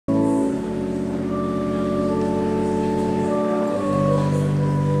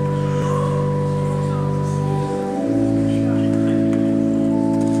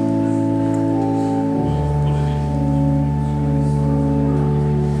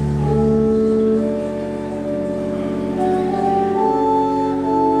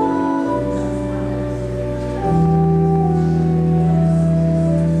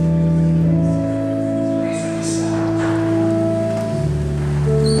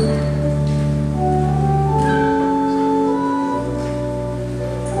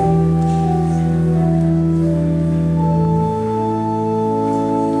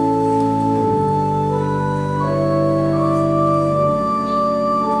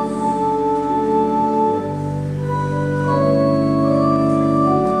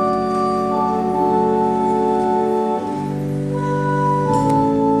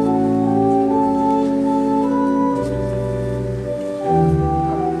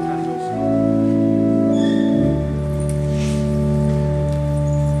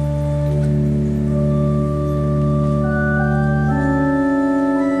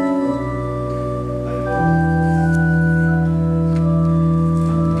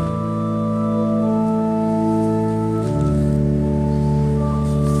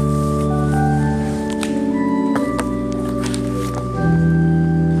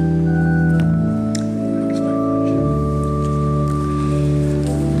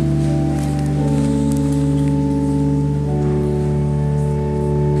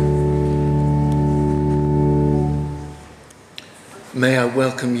May I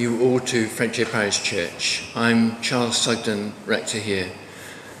welcome you all to Friendship Parish Church. I'm Charles Sugden, rector here,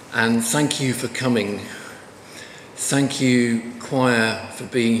 and thank you for coming. Thank you, choir, for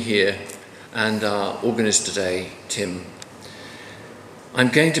being here, and our organist today, Tim. I'm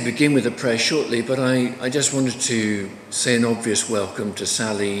going to begin with a prayer shortly, but I just wanted to say an obvious welcome to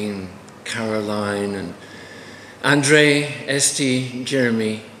Sally and Caroline and Andre, Esty,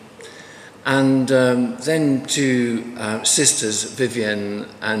 Jeremy, and then to sisters Vivienne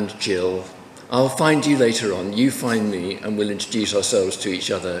and Jill. I'll find you later on, you find me, and we'll introduce ourselves to each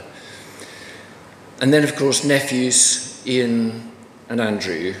other. And then, of course, nephews Ian and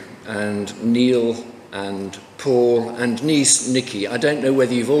Andrew, and Neil and Paul, and niece Nikki. I don't know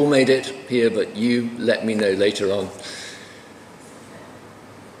whether you've all made it here, but you let me know later on.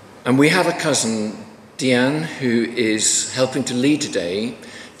 And we have a cousin, Dianne, who is helping to lead today.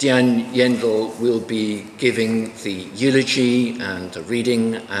 Dianne Yeandel will be giving the eulogy and the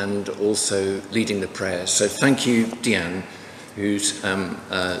reading and also leading the prayers. So thank you, Dianne, who's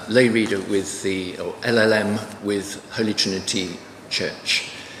a lay reader with the LLM with Holy Trinity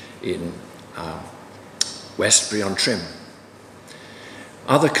Church in Westbury-on-Trim.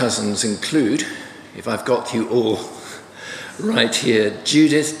 Other cousins include, if I've got you all right here,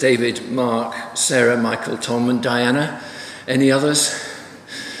 Judith, David, Mark, Sarah, Michael, Tom and Diana. Any others?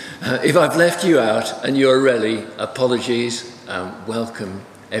 If I've left you out and you're really, apologies. Welcome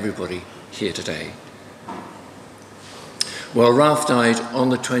everybody here today. Well, Ralph died on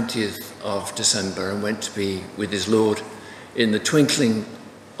the 20th of December and went to be with his Lord in the twinkling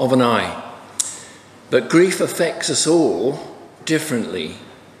of an eye. But grief affects us all differently.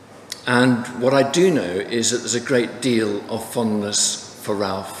 And what I do know is that there's a great deal of fondness for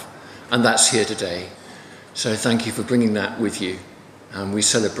Ralph, and that's here today. So thank you for bringing that with you. And we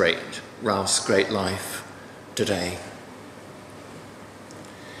celebrate Ralph's great life today.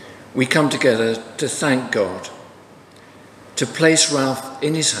 We come together to thank God, to place Ralph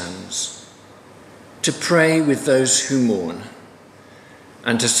in his hands, to pray with those who mourn,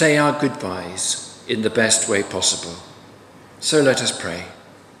 and to say our goodbyes in the best way possible. So let us pray.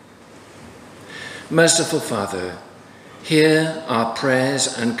 Merciful Father, hear our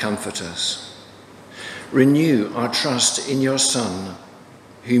prayers and comfort us. Renew our trust in your Son,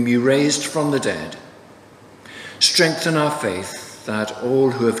 whom you raised from the dead. Strengthen our faith that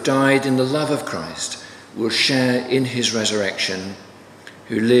all who have died in the love of Christ will share in his resurrection,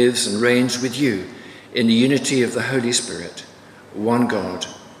 who lives and reigns with you in the unity of the Holy Spirit, one God,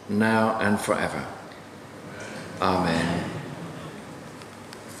 now and forever. Amen.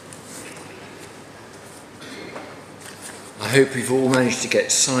 I hope you've all managed to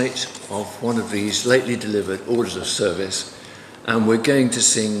get sight of one of these lately delivered orders of service, and we're going to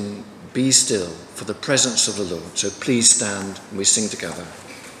sing Be Still for the Presence of the Lord. So please stand and we sing together.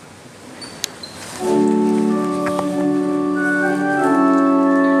 Now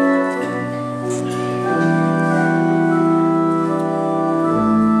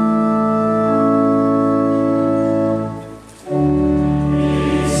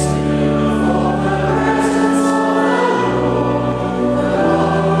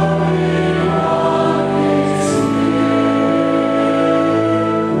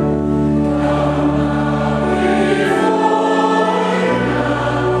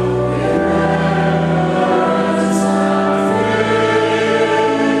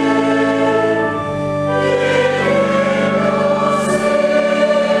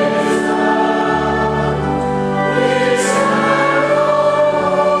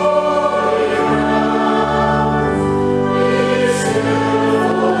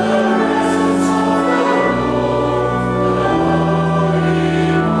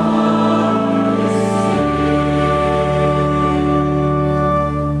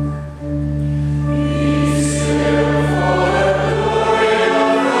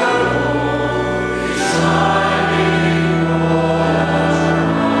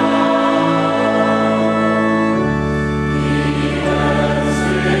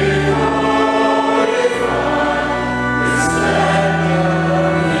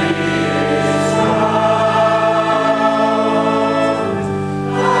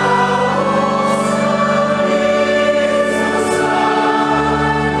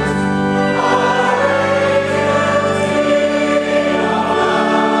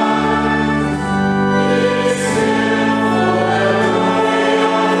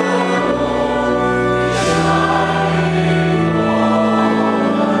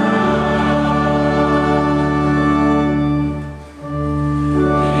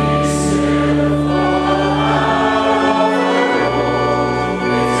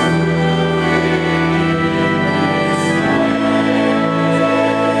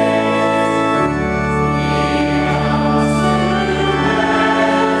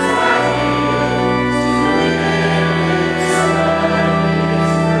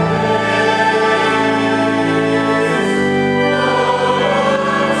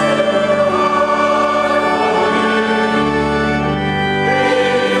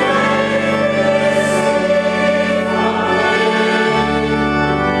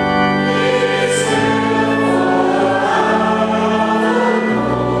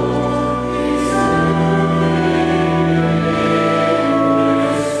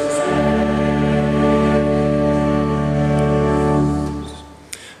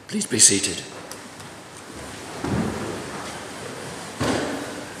seated.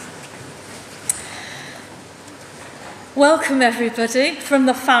 Welcome everybody from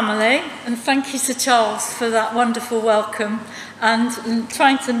the family, and thank you to Charles for that wonderful welcome and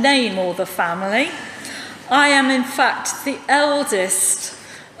trying to name all the family. I am in fact the eldest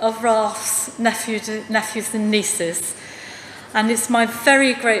of Ralph's nephews and nieces, and it's my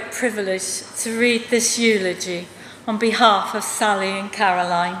very great privilege to read this eulogy on behalf of Sally and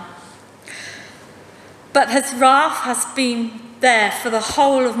Caroline. But as Ralph has been there for the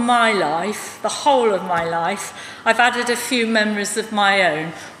whole of my life, I've added a few memories of my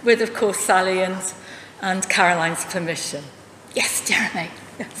own, with of course Sally and Caroline's permission. Yes, Jeremy.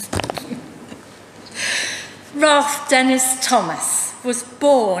 Yes. Ralph Dennis Thomas was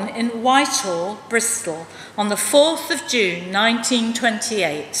born in Whitehall, Bristol, on the 4th of June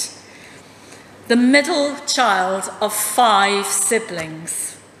 1928, the middle child of 5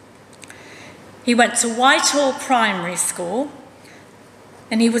 siblings. He went to Whitehall Primary School,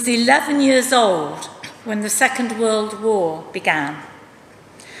 and he was 11 years old when the Second World War began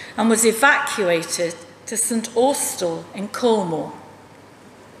and was evacuated to St Austell in Cornwall.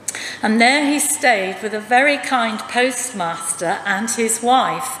 And there he stayed with a very kind postmaster and his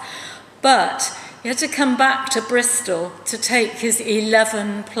wife, but he had to come back to Bristol to take his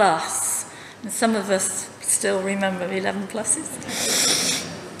 11 plus. And some of us still remember 11 pluses.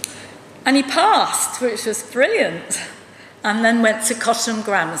 And he passed, which was brilliant, and then went to Cotton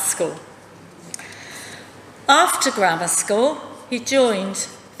Grammar School. After grammar school, he joined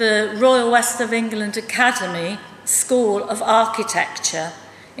the Royal West of England Academy School of Architecture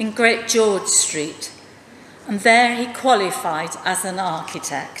in Great George Street, and there he qualified as an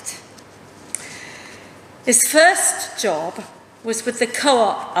architect. His first job was with the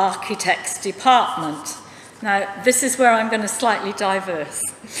Co-op Architects Department. Now, this is where I'm going to slightly diverse.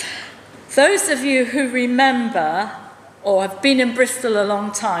 Those of you who remember, or have been in Bristol a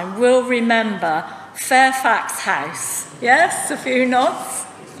long time, will remember Fairfax House. Yes, a few nods.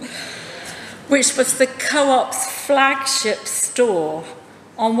 Which was the Co-op's flagship store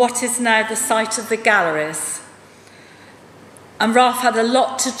on what is now the site of the galleries. And Ralph had a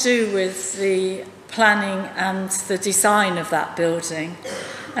lot to do with the planning and the design of that building.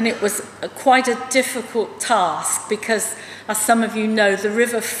 And it was quite a difficult task because, as some of you know, the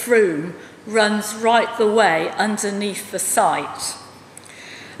River Frome runs right the way underneath the site.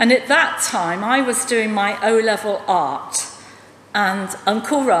 And at that time, I was doing my O-level art, and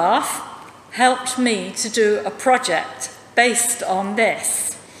Uncle Ralph helped me to do a project based on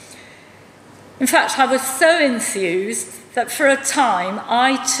this. In fact, I was so enthused that for a time,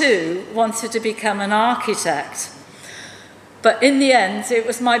 I too wanted to become an architect. But in the end, it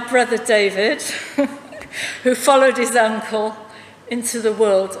was my brother David who followed his uncle into the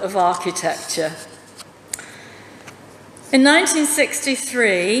world of architecture. In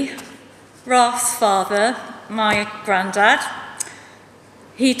 1963, Ralph's father, my granddad,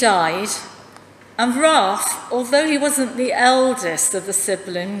 he died. And Ralph, although he wasn't the eldest of the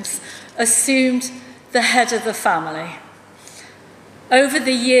siblings, assumed the head of the family. Over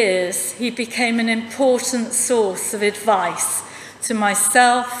the years, he became an important source of advice to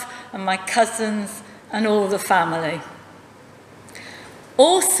myself and my cousins and all the family.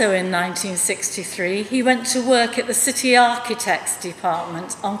 Also in 1963, he went to work at the City Architects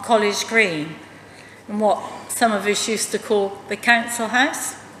Department on College Green, in what some of us used to call the council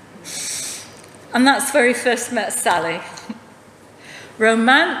house. And that's where he first met Sally.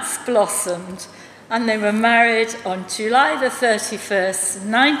 Romance blossomed, and they were married on July the 31st,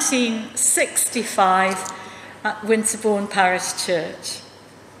 1965, at Winterbourne Parish Church.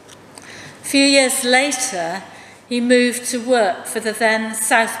 A few years later, he moved to work for the then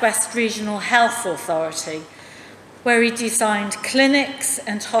South West Regional Health Authority, where he designed clinics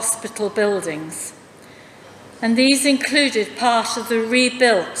and hospital buildings. And these included part of the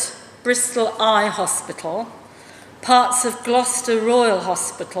rebuilt Bristol Eye Hospital, parts of Gloucester Royal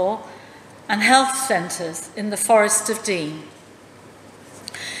Hospital, and health centres in the Forest of Dean.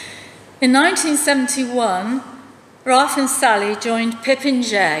 In 1971, Ralph and Sally joined Pippin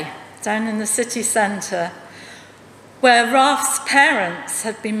J down in the city centre, where Ralph's parents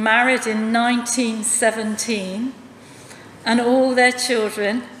had been married in 1917 and all their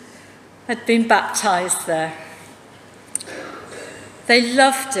children had been baptised there. They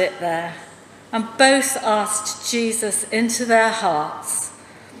loved it there and both asked Jesus into their hearts.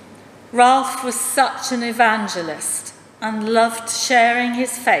 Ralph was such an evangelist and loved sharing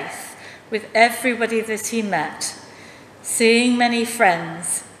his faith with everybody that he met, seeing many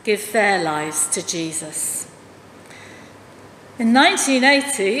friends give their lives to Jesus. In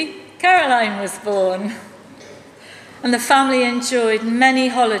 1980, Caroline was born, and the family enjoyed many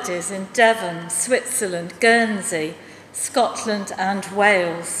holidays in Devon, Switzerland, Guernsey, Scotland and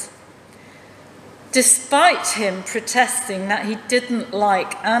Wales. Despite him protesting that he didn't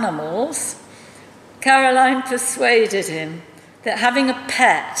like animals, Caroline persuaded him that having a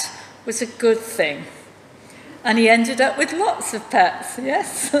pet was a good thing. And he ended up with lots of pets,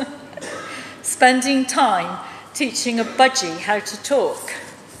 yes. Spending time teaching a budgie how to talk,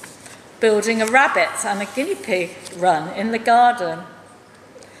 building a rabbit and a guinea pig run in the garden.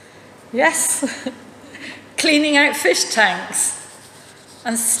 Yes, cleaning out fish tanks,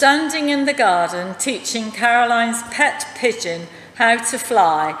 and standing in the garden teaching Caroline's pet pigeon how to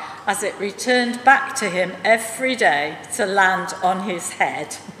fly as it returned back to him every day to land on his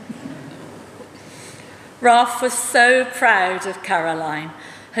head. Ralph was so proud of Caroline,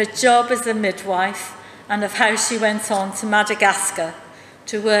 her job as a midwife, and of how she went on to Madagascar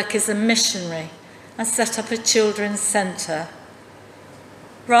to work as a missionary and set up a children's centre.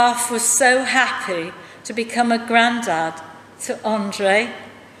 Ralph was so happy to become a granddad to Andre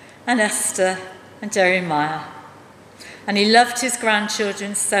and Esther and Jeremiah. And he loved his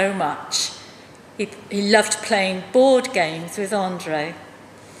grandchildren so much. He loved playing board games with Andre,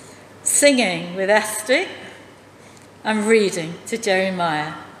 singing with Esther, and reading to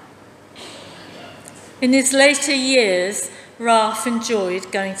Jeremiah. In his later years, Ralph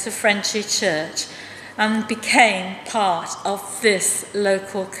enjoyed going to Frenchy Church and became part of this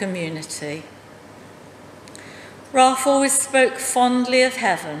local community. Ralph always spoke fondly of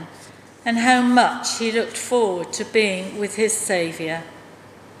heaven and how much he looked forward to being with his Saviour.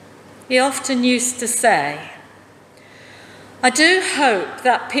 He often used to say, "I do hope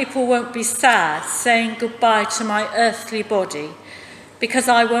that people won't be sad saying goodbye to my earthly body, because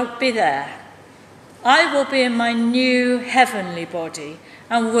I won't be there. I will be in my new heavenly body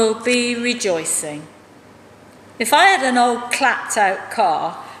and will be rejoicing. If I had an old clapped out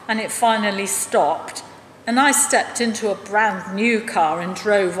car and it finally stopped and I stepped into a brand new car and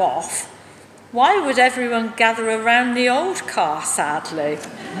drove off, why would everyone gather around the old car sadly?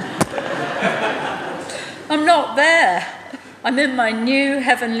 I'm not there. I'm in my new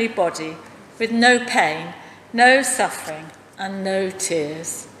heavenly body with no pain, no suffering and no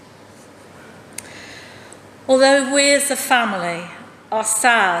tears." Although we as a family are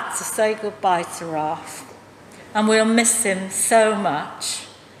sad to say goodbye to Ralph, and we'll miss him so much,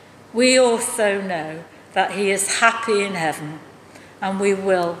 we also know that he is happy in heaven and we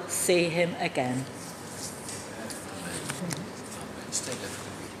will see him again.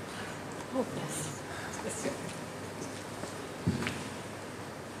 Oh, yes.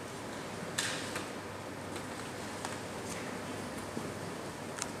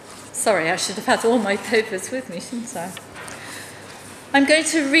 Sorry, I should have had all my papers with me, shouldn't I? I'm going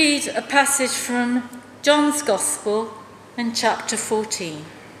to read a passage from John's Gospel in chapter 14.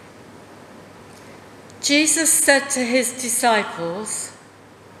 Jesus said to his disciples,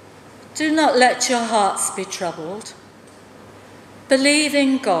 "Do not let your hearts be troubled. Believe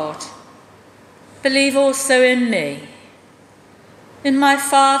in God. Believe also in me. In my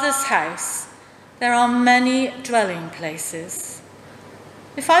Father's house there are many dwelling places.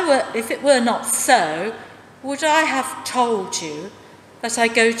 If it were not so, would I have told you that I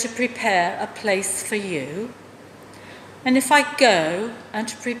go to prepare a place for you? And if I go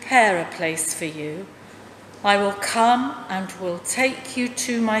and prepare a place for you, I will come and will take you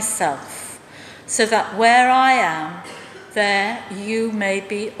to myself, so that where I am, there you may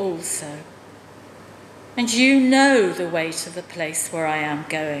be also. And you know the way to the place where I am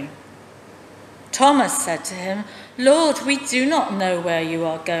going." Thomas said to him, "Lord, we do not know where you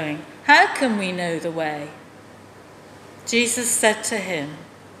are going. How can we know the way?" Jesus said to him,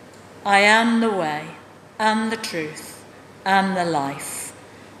 "I am the way and the truth and the life.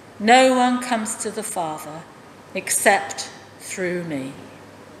 No one comes to the Father except through me."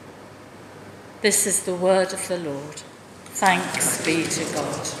 This is the word of the Lord. Thanks be to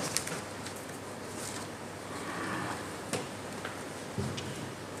God.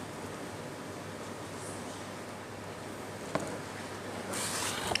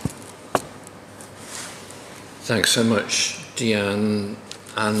 Thanks so much, Dianne.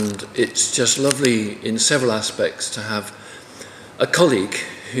 And it's just lovely in several aspects to have a colleague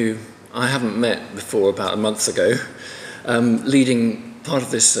who I haven't met before about a month ago, leading part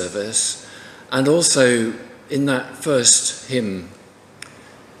of this service. And also in that first hymn,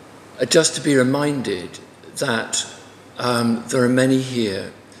 just to be reminded that there are many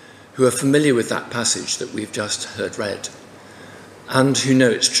here who are familiar with that passage that we've just heard read and who know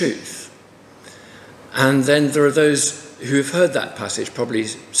its truth. And then there are those who have heard that passage probably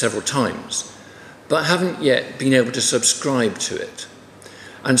several times, but haven't yet been able to subscribe to it.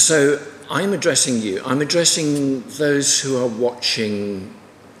 And so I'm addressing you. I'm addressing those who are watching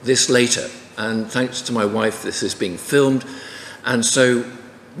this later. And thanks to my wife, this is being filmed. And so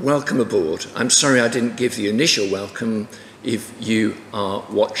welcome aboard. I'm sorry I didn't give the initial welcome if you are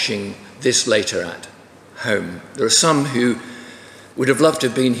watching this later at home. There are some who would have loved to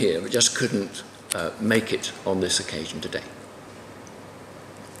have been here, but just couldn't make it on this occasion today.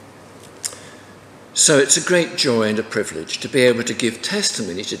 So it's a great joy and a privilege to be able to give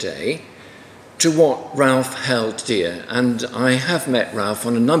testimony today to what Ralph held dear. And I have met Ralph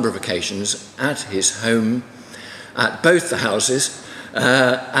on a number of occasions at his home, at both the houses,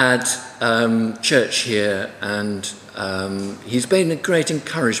 at church here, and he's been a great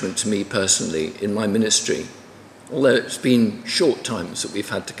encouragement to me personally in my ministry, although it's been short times that we've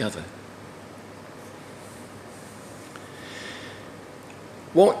had together.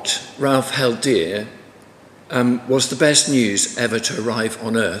 What Ralph held dear was the best news ever to arrive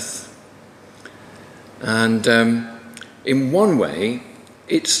on earth. And in one way,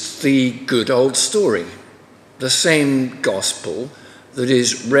 it's the good old story, the same gospel that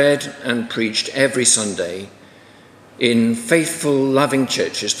is read and preached every Sunday in faithful, loving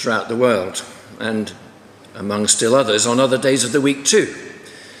churches throughout the world, and among still others on other days of the week too.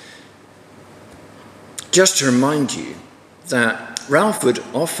 Just to remind you that Ralph would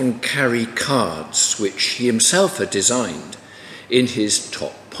often carry cards which he himself had designed in his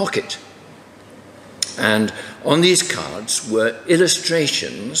top pocket. And on these cards were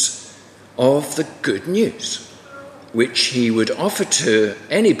illustrations of the good news, which he would offer to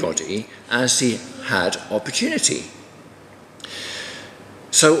anybody as he had opportunity.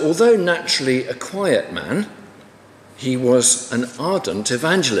 So although naturally a quiet man, he was an ardent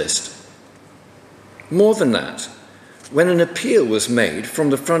evangelist. More than that, when an appeal was made from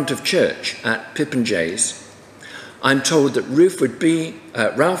the front of church at Pippinjay's, I'm told that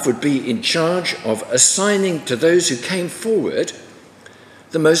Ralph would be in charge of assigning to those who came forward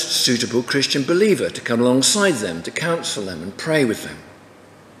the most suitable Christian believer to come alongside them, to counsel them and pray with them.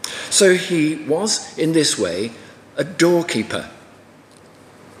 So he was, in this way, a doorkeeper.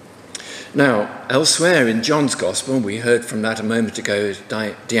 Now, elsewhere in John's Gospel, we heard from that a moment ago as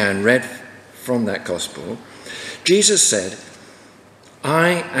Dianne read from that Gospel, Jesus said,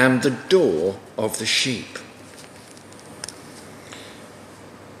 "I am the door of the sheep."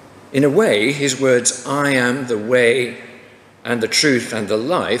 In a way, his words, "I am the way and the truth and the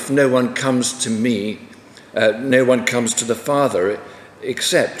life, no one comes to the Father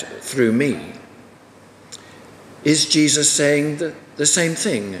except through me," is Jesus saying the same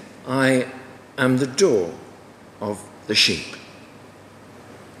thing. I am the door of the sheep.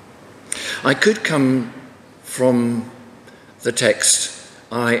 I could come from the text,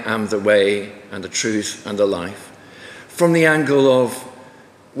 "I am the way and the truth and the life," from the angle of,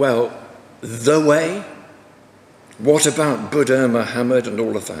 well, the way? What about Buddha, Muhammad and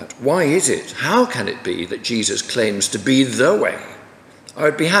all of that? Why is it? How can it be that Jesus claims to be the way? I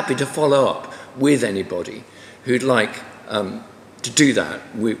would be happy to follow up with anybody who'd like to do that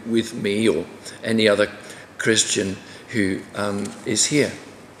with me or any other Christian who is here.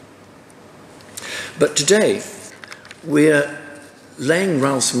 But today, we're laying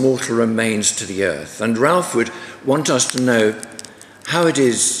Ralph's mortal remains to the earth, and Ralph would want us to know how it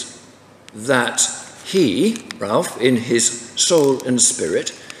is that he, Ralph, in his soul and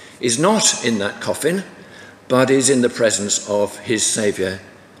spirit, is not in that coffin, but is in the presence of his Saviour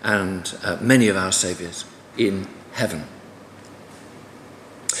and many of our Saviours in heaven.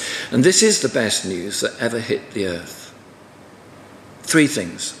 And this is the best news that ever hit the earth. Three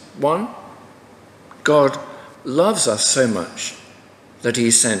things. One, God loves us so much that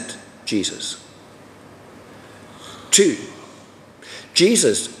he sent Jesus. Two,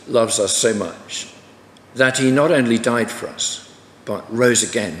 Jesus loves us so much that he not only died for us, but rose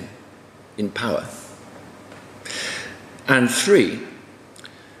again in power. And three,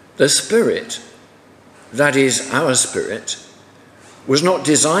 the Spirit, that is our spirit, was not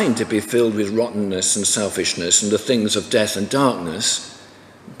designed to be filled with rottenness and selfishness and the things of death and darkness,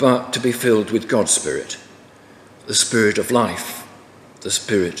 but to be filled with God's Spirit, the Spirit of life, the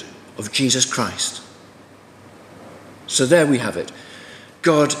Spirit of Jesus Christ. So there we have it.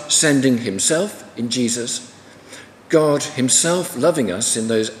 God sending himself in Jesus, God himself loving us in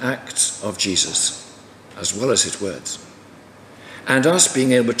those acts of Jesus, as well as his words, and us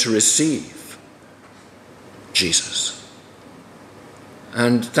being able to receive Jesus.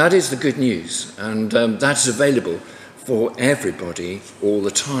 And that is the good news, and that is available for everybody all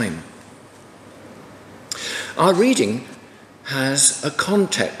the time. Our reading has a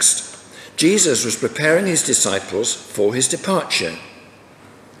context. Jesus was preparing his disciples for his departure.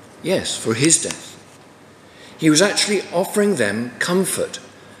 Yes, for his death. He was actually offering them comfort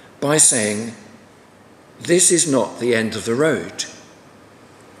by saying, "This is not the end of the road.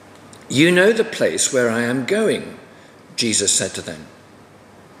 You know the place where I am going," Jesus said to them.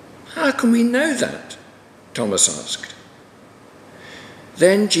 "How can we know that?" Thomas asked.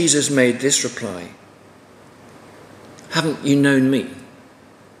 Then Jesus made this reply, "Haven't you known me?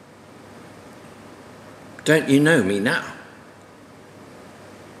 Don't you know me now?"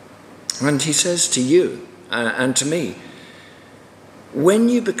 And he says to you and to me, when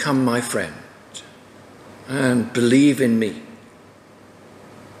you become my friend and believe in me,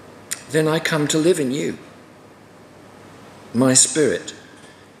 then I come to live in you. My spirit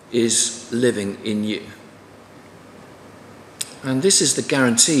is living in you. And this is the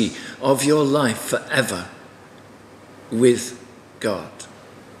guarantee of your life forever with God.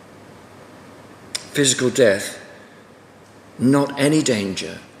 Physical death, not any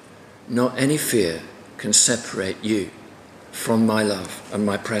danger, not any fear can separate you from my love and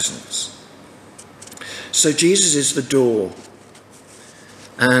my presence. So Jesus is the door,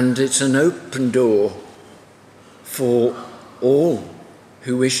 and it's an open door for all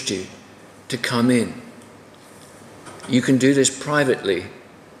who wish to come in. You can do this privately,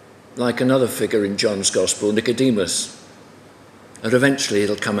 like another figure in John's Gospel, Nicodemus, and eventually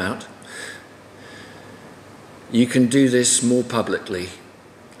it'll come out. You can do this more publicly,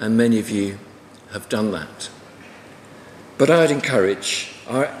 and many of you have done that. But I'd encourage,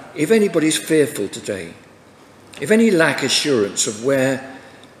 if anybody's fearful today, if any lack assurance of where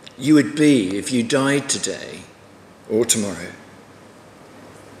you would be if you died today or tomorrow,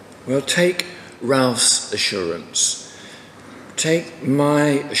 well, take Ralph's assurance. Take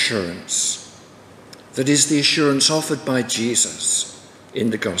my assurance, that is the assurance offered by Jesus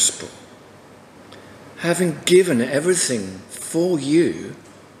in the gospel. Having given everything for you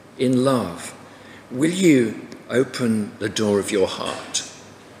in love, will you open the door of your heart?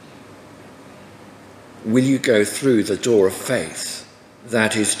 Will you go through the door of faith?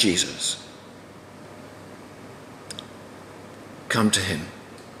 That is Jesus. Come to him.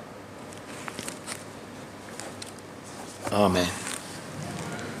 Amen.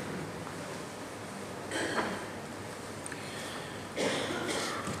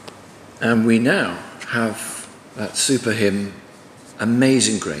 And we now have that super hymn,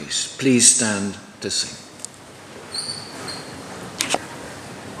 Amazing Grace. Please stand to sing.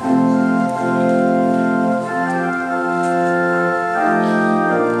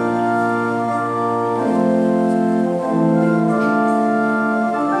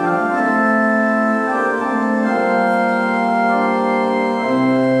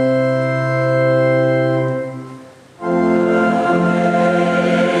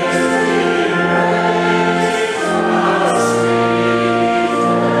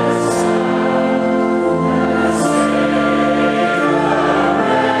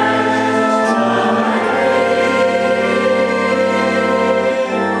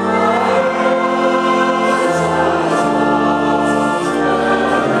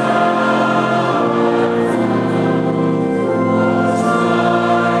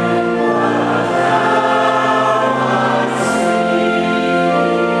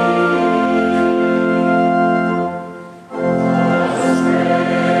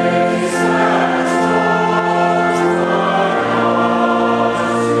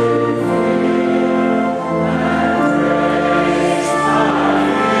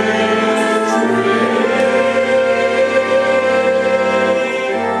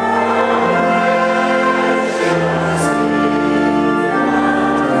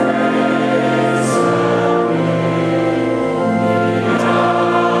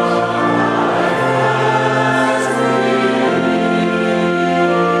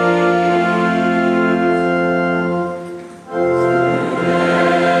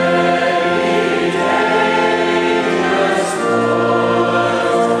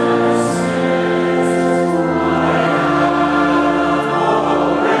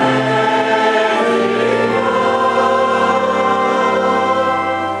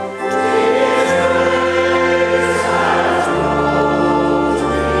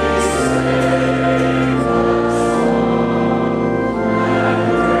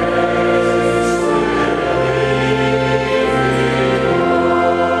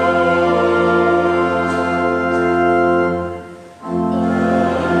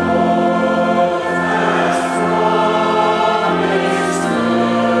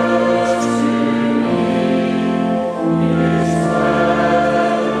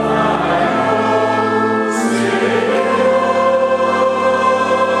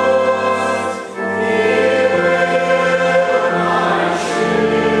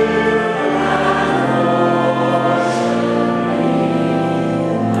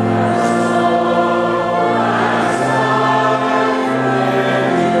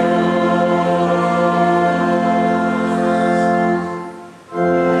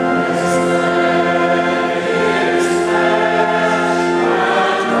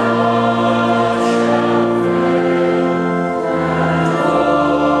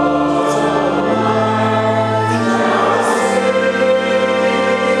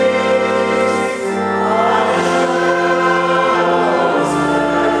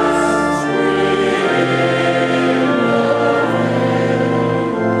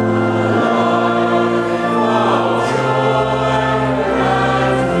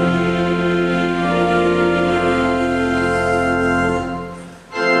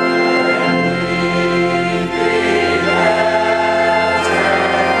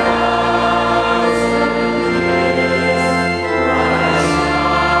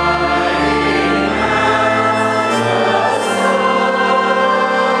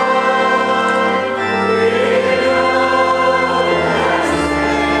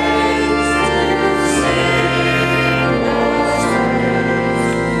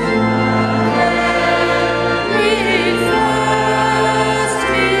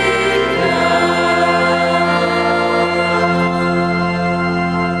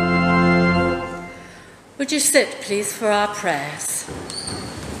 Would you sit, please, for our prayers?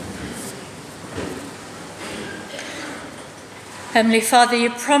 Heavenly Father, you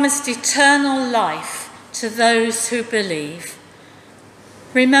promised eternal life to those who believe.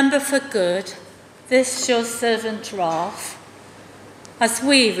 Remember for good this your servant Ralph, as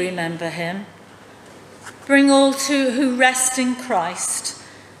we remember him. Bring all who rest in Christ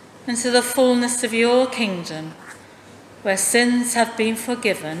into the fullness of your kingdom, where sins have been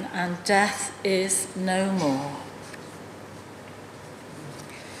forgiven and death is no more.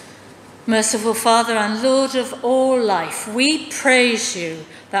 Merciful Father and Lord of all life, we praise you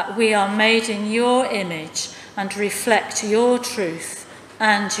that we are made in your image and reflect your truth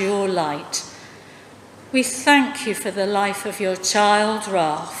and your light. We thank you for the life of your child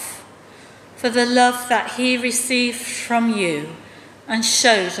Ralph, for the love that he received from you and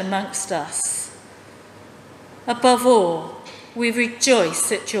showed amongst us. Above all, we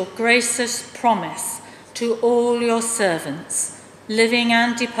rejoice at your gracious promise to all your servants, living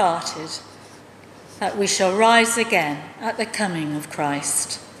and departed, that we shall rise again at the coming of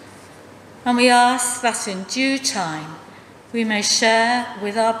Christ. And we ask that in due time we may share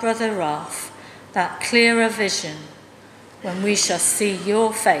with our brother Ralph that clearer vision when we shall see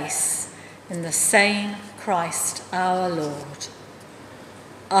your face in the same Christ our Lord.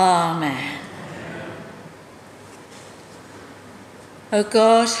 Amen. O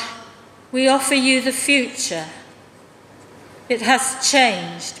God, we offer you the future. It has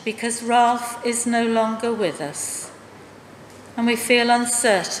changed because Ralph is no longer with us, and we feel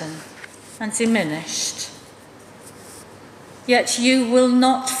uncertain and diminished. Yet you will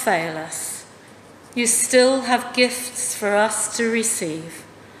not fail us. You still have gifts for us to receive,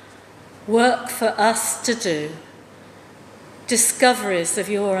 work for us to do, discoveries of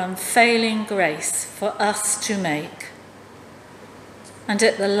your unfailing grace for us to make. And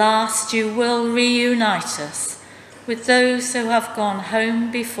at the last you will reunite us with those who have gone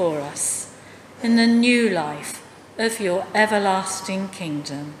home before us in the new life of your everlasting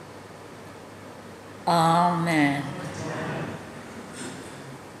kingdom. Amen.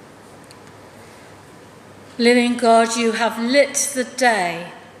 Living God, you have lit the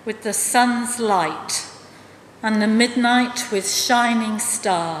day with the sun's light and the midnight with shining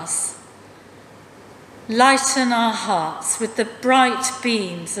stars. Lighten our hearts with the bright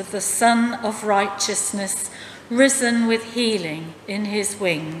beams of the Sun of Righteousness, risen with healing in his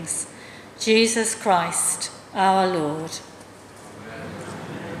wings, Jesus Christ our Lord.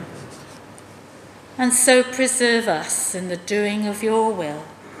 Amen. And so preserve us in the doing of your will,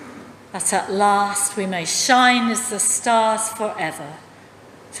 that at last we may shine as the stars forever,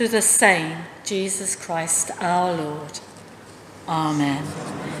 through the same Jesus Christ our Lord. Amen.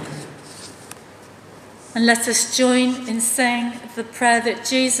 And let us join in saying the prayer that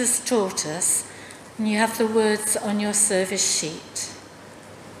Jesus taught us, and you have the words on your service sheet.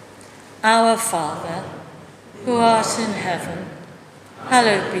 Our Father, who art in heaven,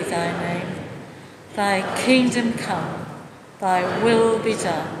 hallowed be thy name. Thy kingdom come, thy will be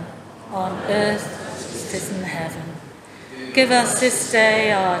done, on earth as it is in heaven. Give us this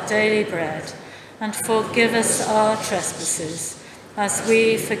day our daily bread, and forgive us our trespasses, as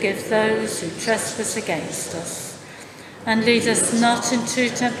we forgive those who trespass against us. And lead us not into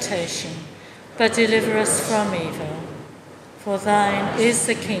temptation, but deliver us from evil. For thine is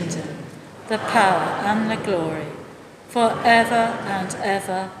the kingdom, the power and the glory, for ever and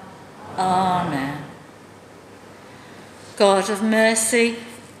ever. Amen. God of mercy,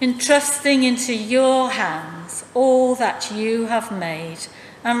 entrusting into your hands all that you have made,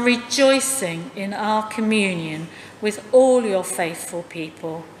 and rejoicing in our communion with all your faithful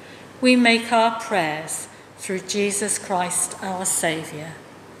people, we make our prayers through Jesus Christ our Saviour.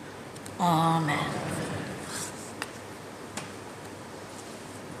 Amen.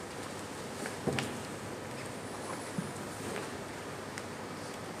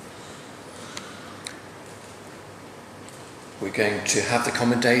 We're going to have the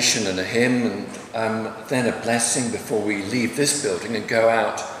commendation and a hymn and then a blessing before we leave this building and go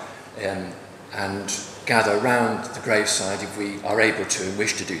out and gather around the graveside if we are able to and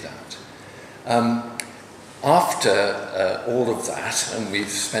wish to do that. After all of that, and we've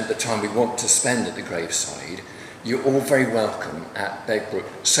spent the time we want to spend at the graveside, you're all very welcome at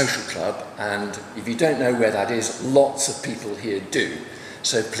Begbrook Social Club, and if you don't know where that is, lots of people here do.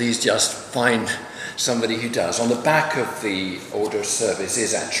 So please just find somebody who does. On the back of the order of service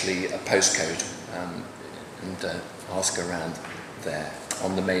is actually a postcode, and ask around there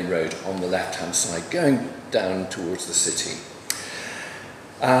on the main road on the left-hand side, going down towards the city.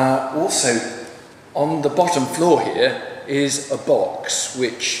 Also, on the bottom floor here is a box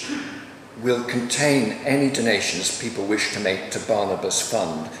which will contain any donations people wish to make to Barnabas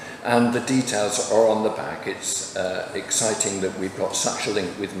Fund, and the details are on the back. It's exciting that we've got such a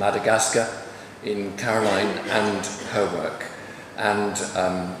link with Madagascar in Caroline and her work, and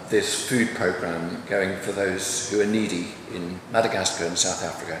this food programme going for those who are needy in Madagascar and South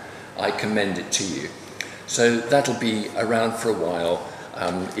Africa. I commend it to you. So that'll be around for a while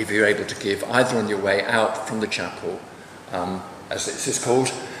if you're able to give either on your way out from the chapel, as this is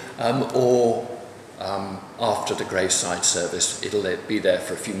called, or after the graveside service. It'll be there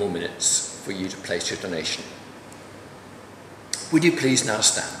for a few more minutes for you to place your donation. Would you please now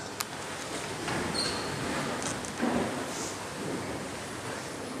stand?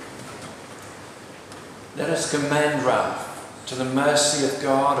 Let us commend Ralph to the mercy of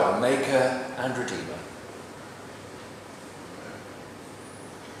God, our Maker and Redeemer.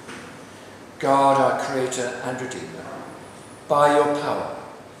 God, our Creator and Redeemer, by your power,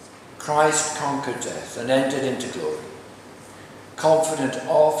 Christ conquered death and entered into glory. Confident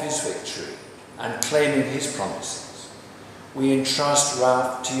of his victory and claiming his promises, we entrust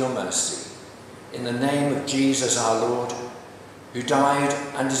Ralph to your mercy, in the name of Jesus our Lord, who died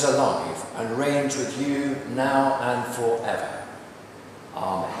and is alive and reigns with you now and forever.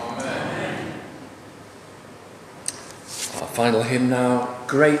 Amen. Amen. Our final hymn now,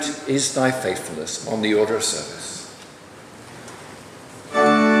 Great is Thy Faithfulness, on the order of service.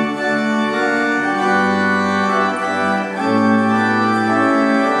 Amen.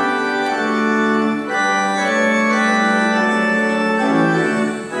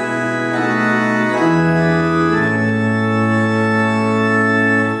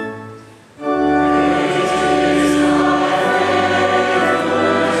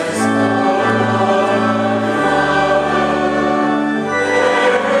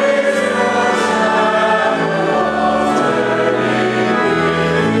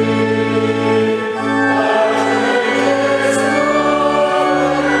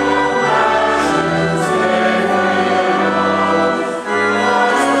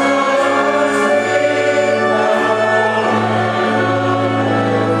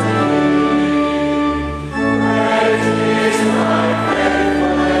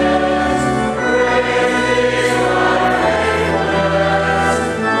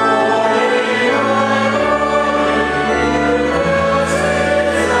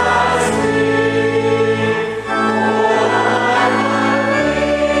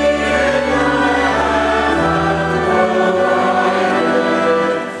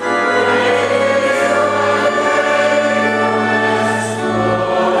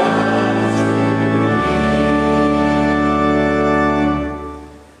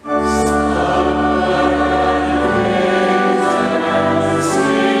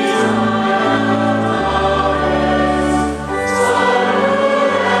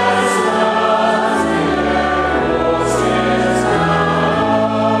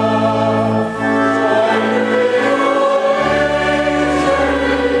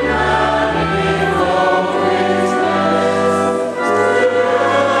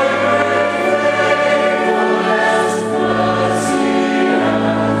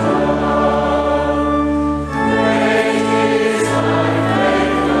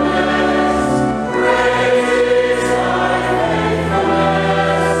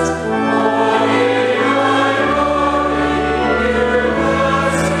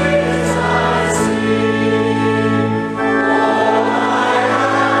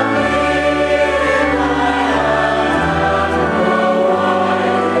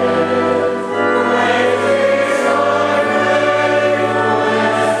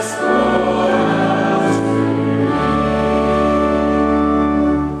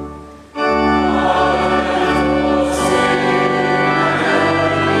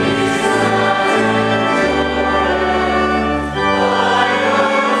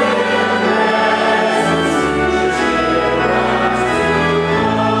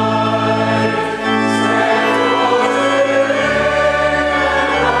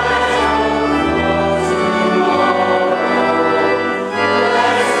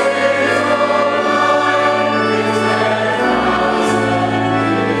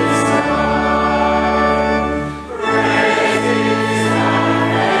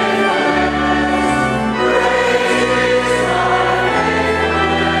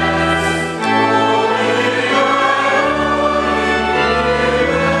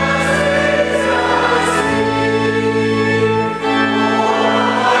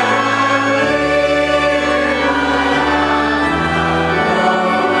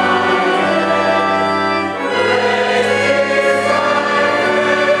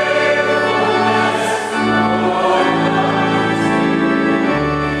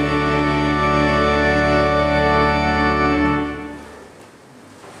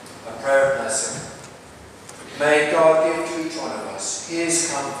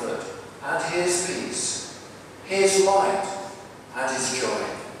 comfort and his peace, his light and his joy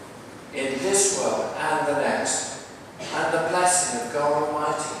in this world and the next, and the blessing of God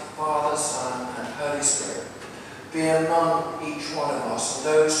Almighty, Father, Son and Holy Spirit be among each one of us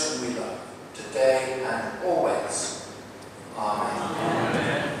and those whom we love, today and always. Amen.